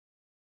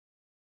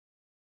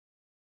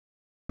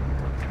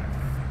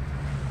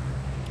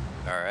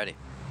already.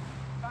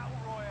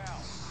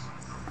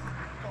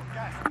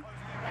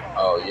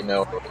 Oh, you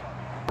know.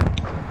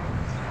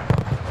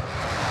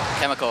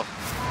 Chemical.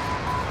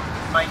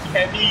 My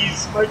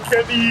chemies! My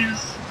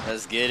chemies!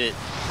 Let's get it.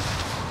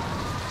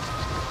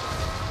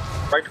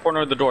 Right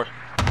corner of the door.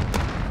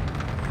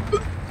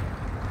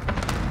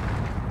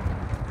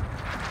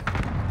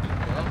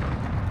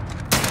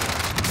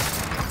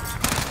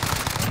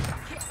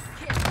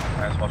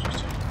 Nice, watch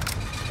this.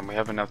 And we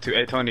have enough to.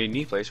 Hey, Tony,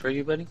 knee place. Where are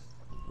you, buddy?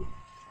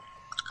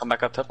 Come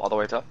back up top, all the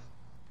way top.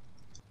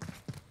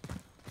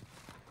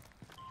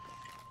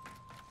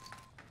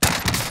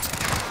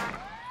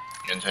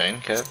 Contain,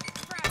 Kev.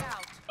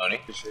 Tony,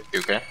 you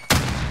okay?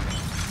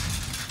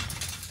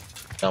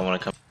 Y'all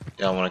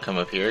wanna come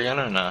up here again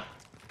or not?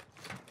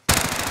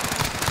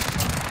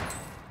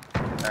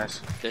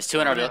 Nice. There's two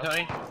in our building.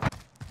 Tony?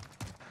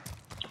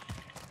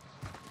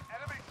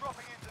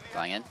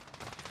 Flying in.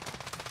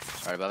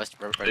 Right above us.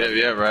 Right Yeah, above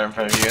yeah, right in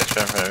front of you guys,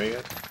 right in front of you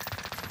guys.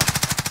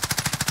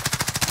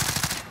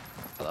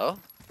 Hello?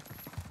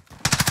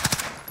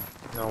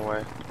 No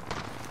way.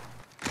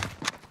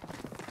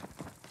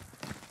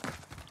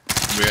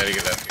 We gotta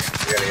get up here.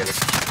 We gotta get up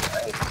here.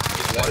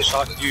 One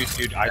shot,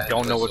 dude, I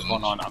don't know what's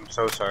going on. I'm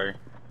so sorry.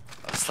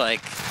 It's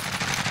like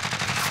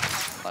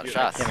a lot of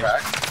shots. To the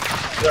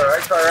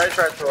right, try right,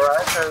 try to the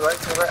right, try right,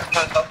 to the right,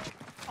 try up.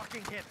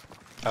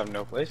 I have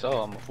no place.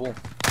 Oh, I'm a fool.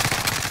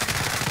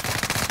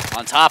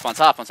 On top, on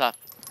top, on top.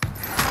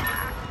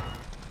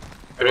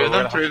 Three of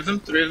them, three of them,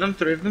 three of them,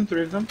 three of them,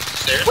 three of them.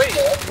 There. Wait,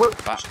 what?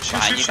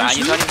 Behind you,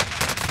 Tony.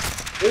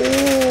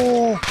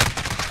 Oh!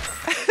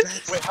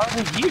 Wait, how are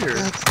they here?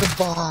 That's the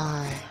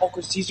buy. Oh,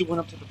 cause Caesar went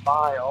up to the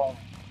buy. Oh.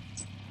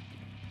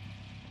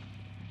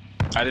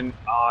 I didn't.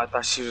 Oh, I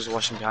thought she was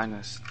watching behind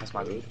us. That's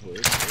my bad.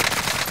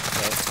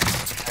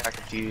 I got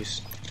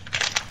confused.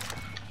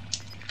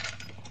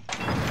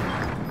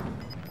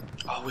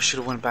 Oh, we should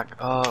have went back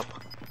up.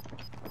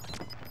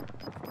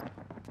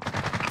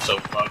 So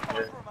fucked,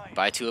 man.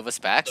 Buy two of us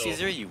back,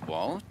 Caesar? You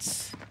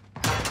won't?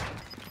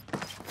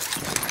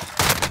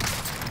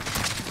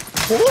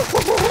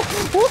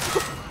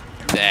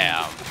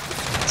 Damn.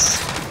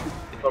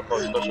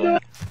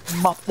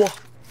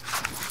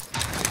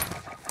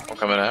 I'm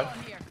coming out.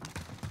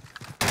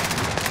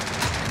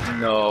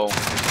 No.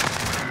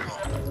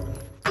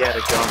 He had a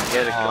gun. He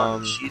had a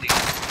gun. Cheating.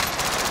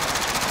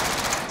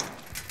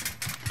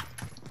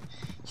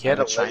 He had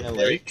a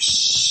legendary.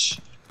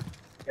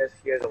 Yes,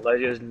 he has a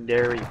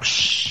legendary.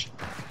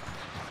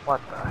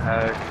 What the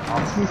heck?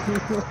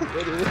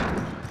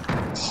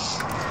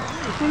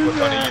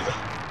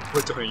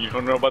 What Tony? You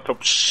don't know about the.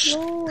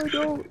 No, I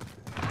don't.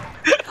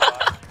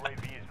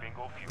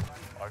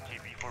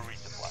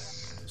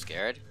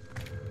 Scared?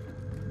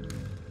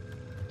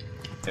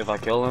 If I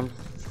kill him,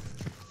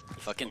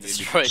 Fucking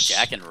destroyed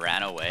Jack and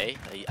ran away.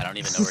 I don't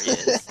even know where he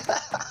is.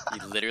 He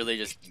literally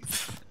just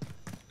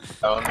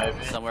Oh,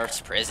 maybe. somewhere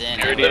prison.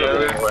 Security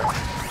area.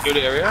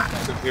 Security area.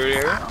 Security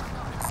area.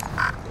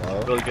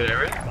 Hello? Really good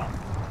area.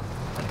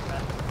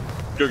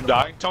 You're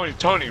dying, Tony.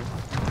 Tony.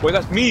 Wait,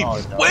 that's me. Oh,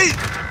 no. Wait.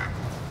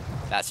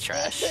 That's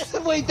trash.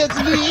 Wait, that's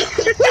me.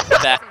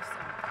 That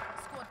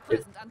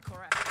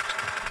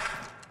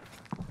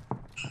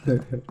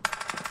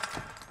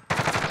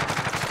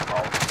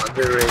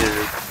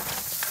Underrated.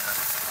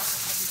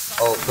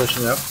 Oh,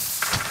 pushing up.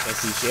 Can't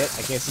see shit.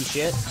 I can't see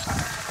shit.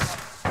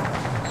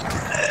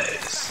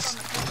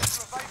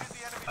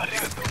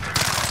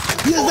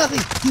 He has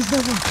nothing. He has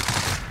nothing.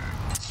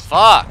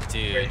 fuck,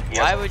 dude.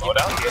 Why would you?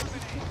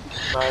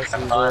 Have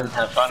fun,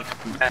 have fun.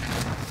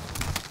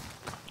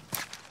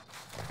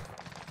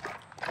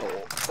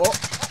 Oh.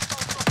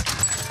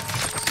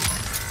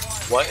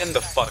 What in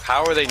the fuck?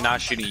 How are they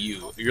not shooting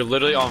you? You're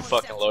literally on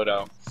fucking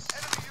loadout.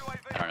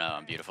 I don't know.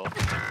 I'm beautiful.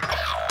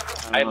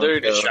 I literally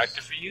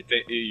distracted for you.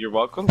 You're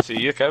welcome. See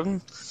you,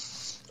 Kevin.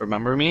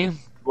 Remember me?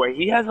 Wait,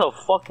 he has a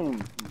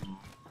fucking.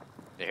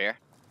 They're here.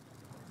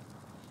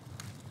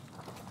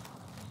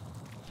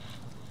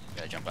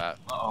 Gotta jump out.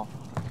 Uh oh.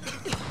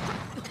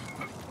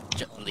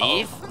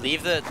 Leave?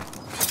 Leave the.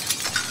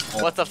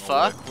 What the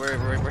fuck?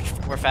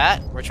 We're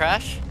fat? We're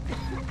trash?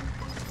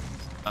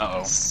 Uh oh.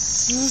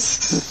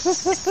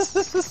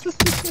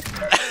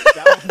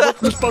 What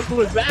the fuck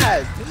was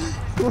that?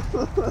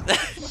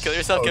 Kill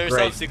yourself, kill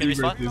yourself so you can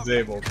respawn?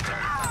 Disabled.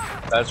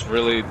 That's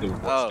really the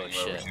worst Oh, thing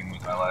I've ever shit. seen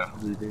in my life.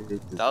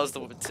 That was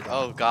the.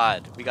 Oh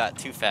god, we got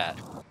too fat.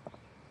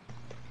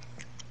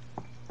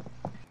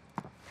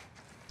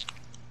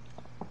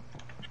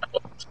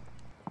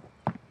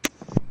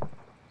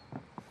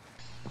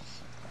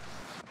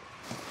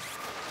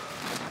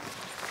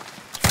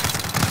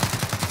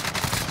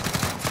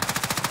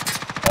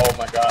 Oh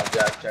my god,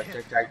 Jack,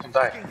 don't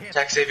die.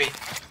 Jack, save me.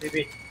 Save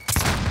me.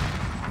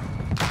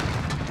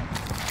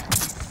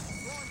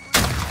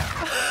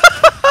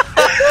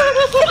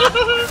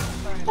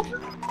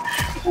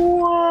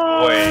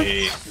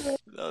 Wait.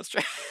 That was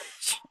trash.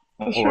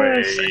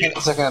 Wait.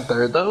 Second and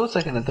third though?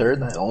 Second and third?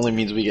 That only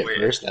means we get Wait.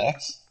 first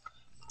next.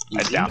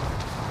 I doubt.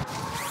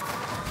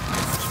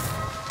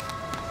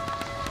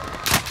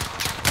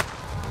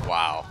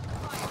 Wow.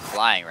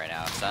 flying right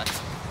now, son.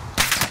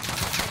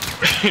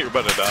 You're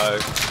about to die.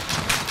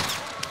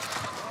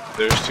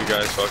 There's two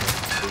guys fucking.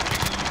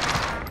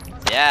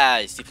 Yeah,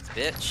 you stupid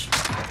bitch.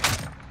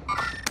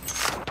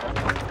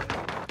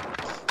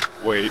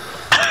 Wait.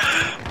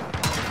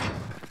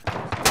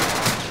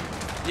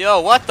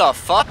 Yo, what the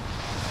fuck?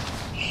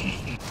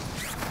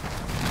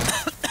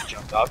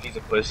 Jumped off, he's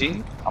a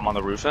pussy. I'm on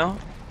the roof now.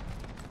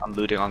 I'm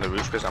looting on the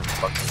roof because I'm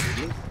fucking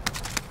looting.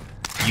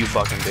 You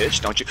fucking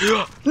bitch, don't you?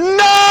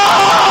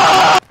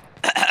 No!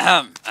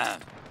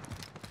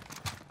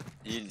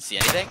 You didn't see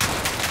anything?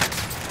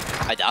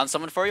 I downed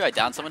someone for you? I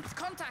downed someone?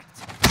 Contact.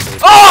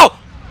 Oh!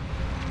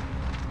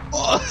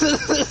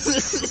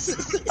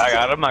 I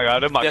got him, I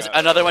got him, There's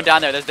another one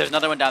down there. There's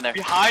another one down there.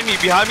 Behind me,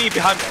 behind me,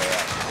 behind me.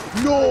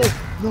 No,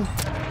 no.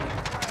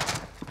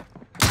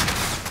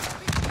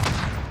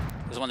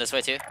 There's one this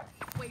way too.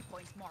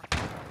 Waypoint marked.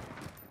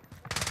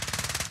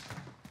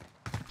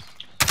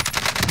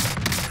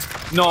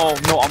 No,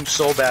 no, I'm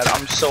so bad.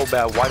 I'm so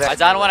bad. Why did I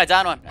downed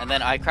one, and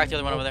then I cracked the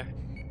other one over there.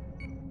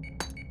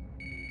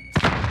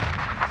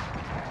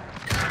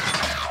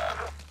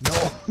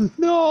 No,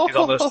 no. He's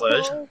on the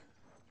sledge.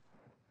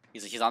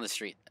 He's on the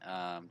street.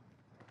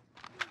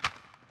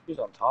 He's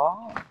on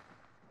top.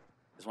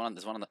 There's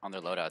one on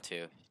their loadout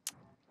too.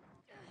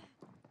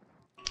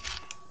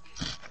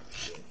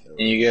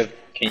 Can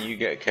you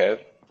get Kev?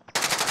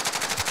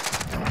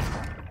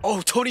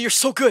 Oh, Tony, you're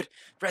so good.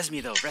 Res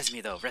me though. I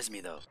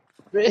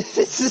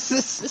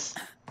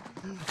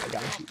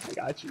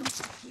got you.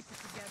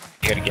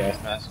 You got a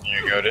gas mask and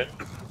you're goated?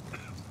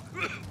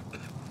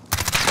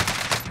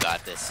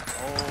 Got this.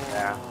 Oh.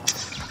 Yeah.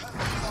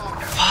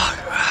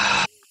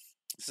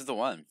 This is the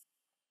one.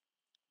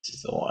 This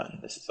is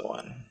the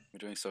one. We're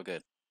doing so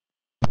good.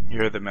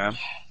 You're the man.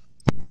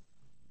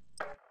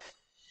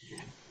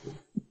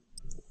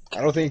 I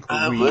don't think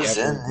I we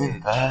wasn't ever did.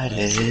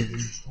 invited.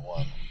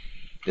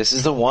 This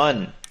is the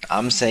one.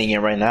 I'm saying it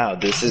right now.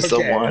 This is the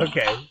one.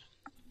 Okay.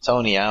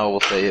 Tony, I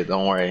will say it.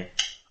 Don't worry.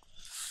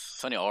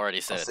 Tony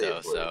already said I'll it say though,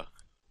 it for so.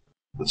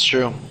 It's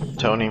true,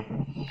 Tony.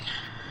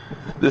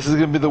 This is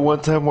gonna be the one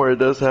time where it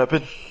does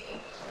happen.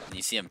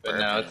 You see him But burp,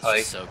 now and it's it's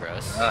like- so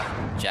gross.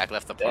 Jack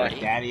left the Yeah, party.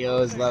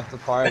 Daddy-O's left the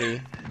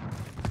party.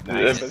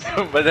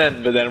 but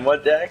then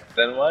what, Jack?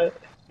 Then what?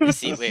 Is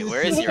he, wait,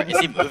 where is he? Is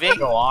he moving?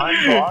 Go on,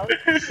 go on.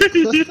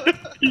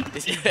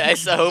 I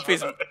so hope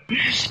he's.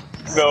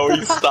 No,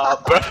 he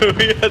stopped, bro.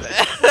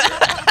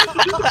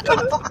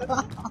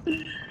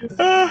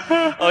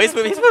 Oh, he's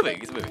moving.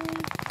 He's moving.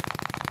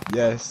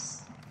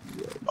 Yes.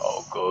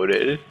 Oh,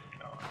 goated.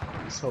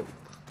 So,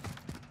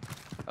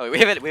 Oh, we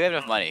have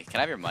enough money. Can I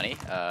have your money?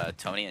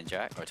 Tony and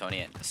Jack, or Tony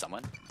and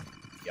someone.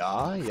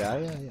 yeah.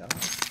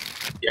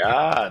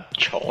 Yeah,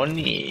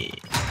 Tony.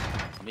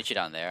 I'll meet you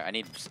down there. I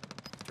need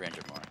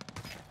 300 more.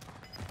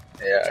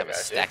 Yeah, Let's I have a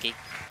got you.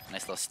 stacky.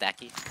 Nice little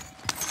stacky.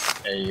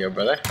 There you go,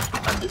 brother.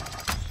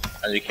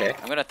 100K.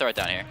 I'm gonna throw it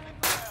down here.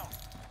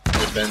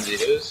 The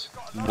Benzitos.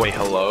 Wait,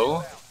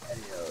 hello?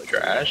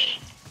 Trash.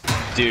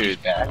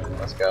 Dude. Back.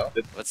 Let's go.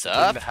 What's The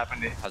up? thing that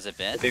happened to, How's it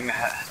been? the thing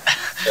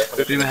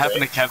that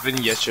happened to Kevin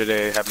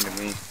yesterday happened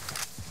to me.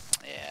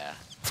 Yeah.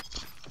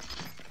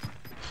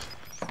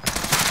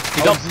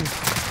 He's up.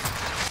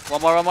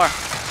 One more.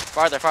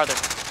 Farther.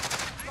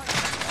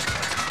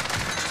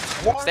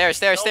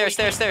 Stairs.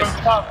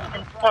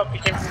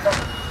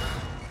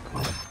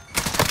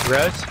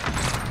 Res?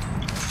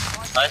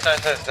 Nice.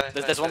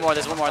 There's one more.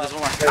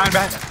 I'm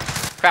back.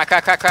 Crack.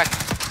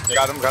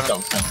 Got him.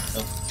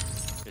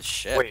 Good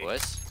shit, Wait.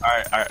 boys.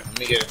 Alright. Let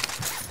me get it.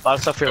 A lot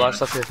of stuff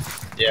here.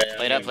 Yeah.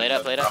 Play it up.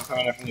 I'm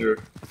coming up from the roof.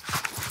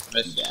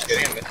 Miss.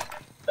 Getting it.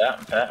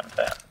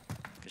 Pat.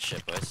 Good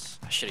shit, boys.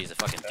 I should use a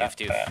fucking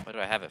doof. What do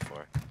I have it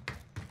for?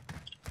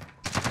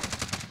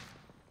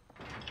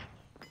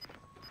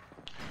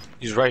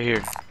 He's right here.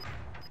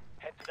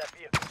 Head to that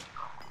vehicle.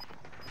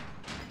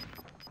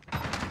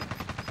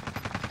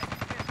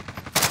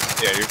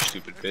 Yeah, you're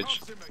stupid,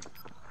 bitch.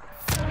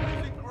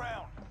 Losing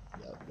ground.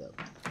 Yep.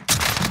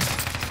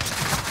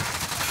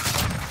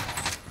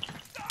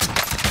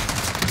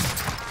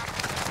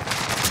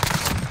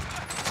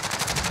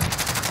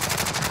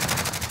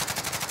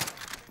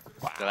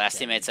 The last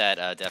teammate's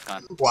at DEF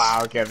CON.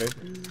 Wow, Kevin.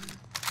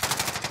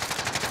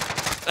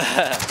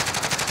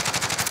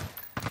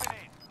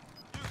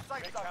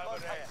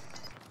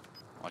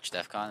 Watch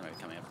DEF CON. Are we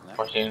coming up from there?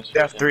 14.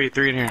 Yeah, three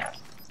in here.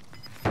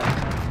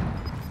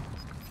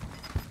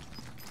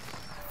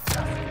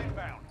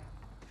 Inbound.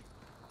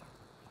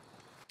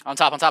 On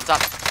top. What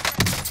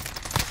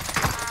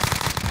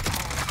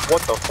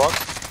the fuck?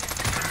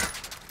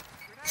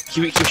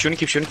 Keep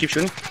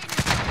shooting.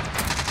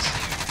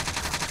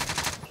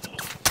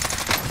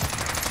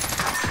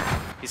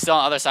 He's still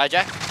on the other side,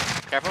 Jack.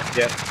 Careful.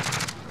 Yeah.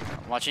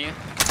 I'm watching you.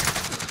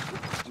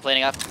 I'm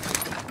planing up.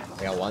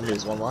 I got one.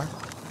 There's one more.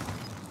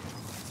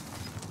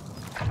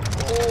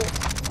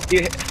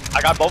 Yeah.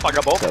 I got both. Got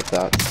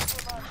that.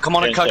 Come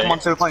on, come on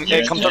to the plane.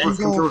 Hey, come to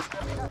the roof.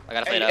 I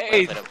gotta plate up.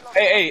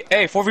 Hey,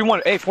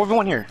 4v1. Hey,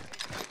 4v1 here.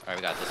 Alright,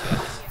 we got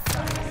this.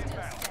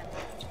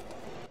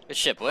 Good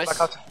shit, boys.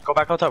 Go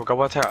back out top. Go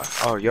back out top.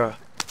 Oh yeah.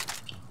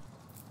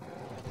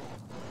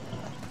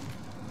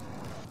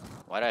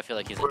 Why do I feel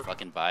like he's in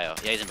fucking bio?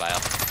 Yeah, he's in bio.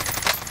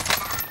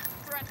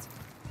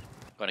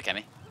 Going to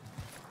Kemi.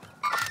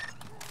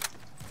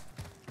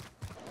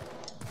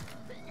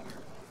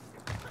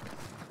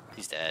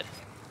 He's dead.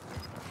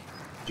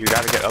 You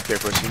gotta get up there,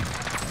 pussy.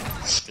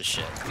 Good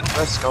shit.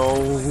 Let's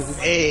go.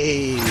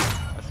 Hey.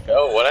 Let's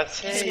go. What I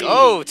say? Let's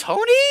go,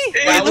 Tony!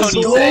 What did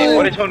Tony say?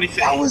 What did Tony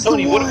say?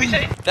 Tony, what did we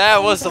say?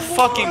 That was the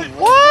fucking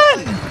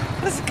one!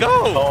 Let's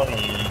go!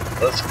 Tony,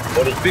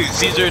 what did Dude,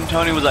 Caesar and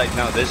Tony was like,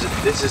 no, this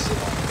is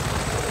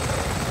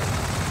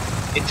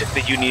it took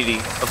the unity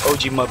of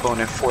OG Mudbone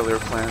and 4-layer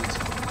plans.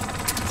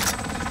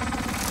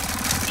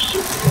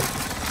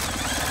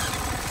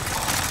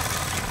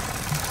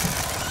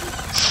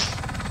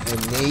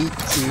 And Nate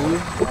too.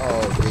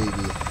 Oh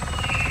baby.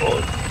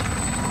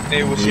 Oh,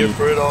 Nate was here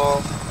for it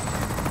all.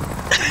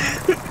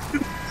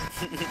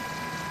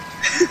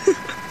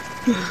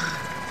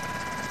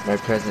 My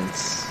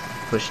presence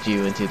pushed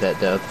you into that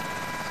dub.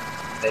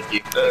 Thank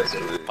you.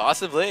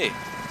 Possibly.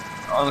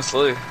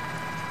 Honestly,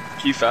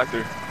 key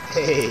factor.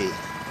 Hey.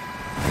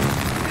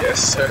 Yes,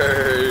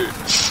 sir.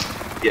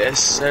 Yes,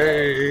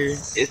 sir.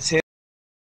 It's him.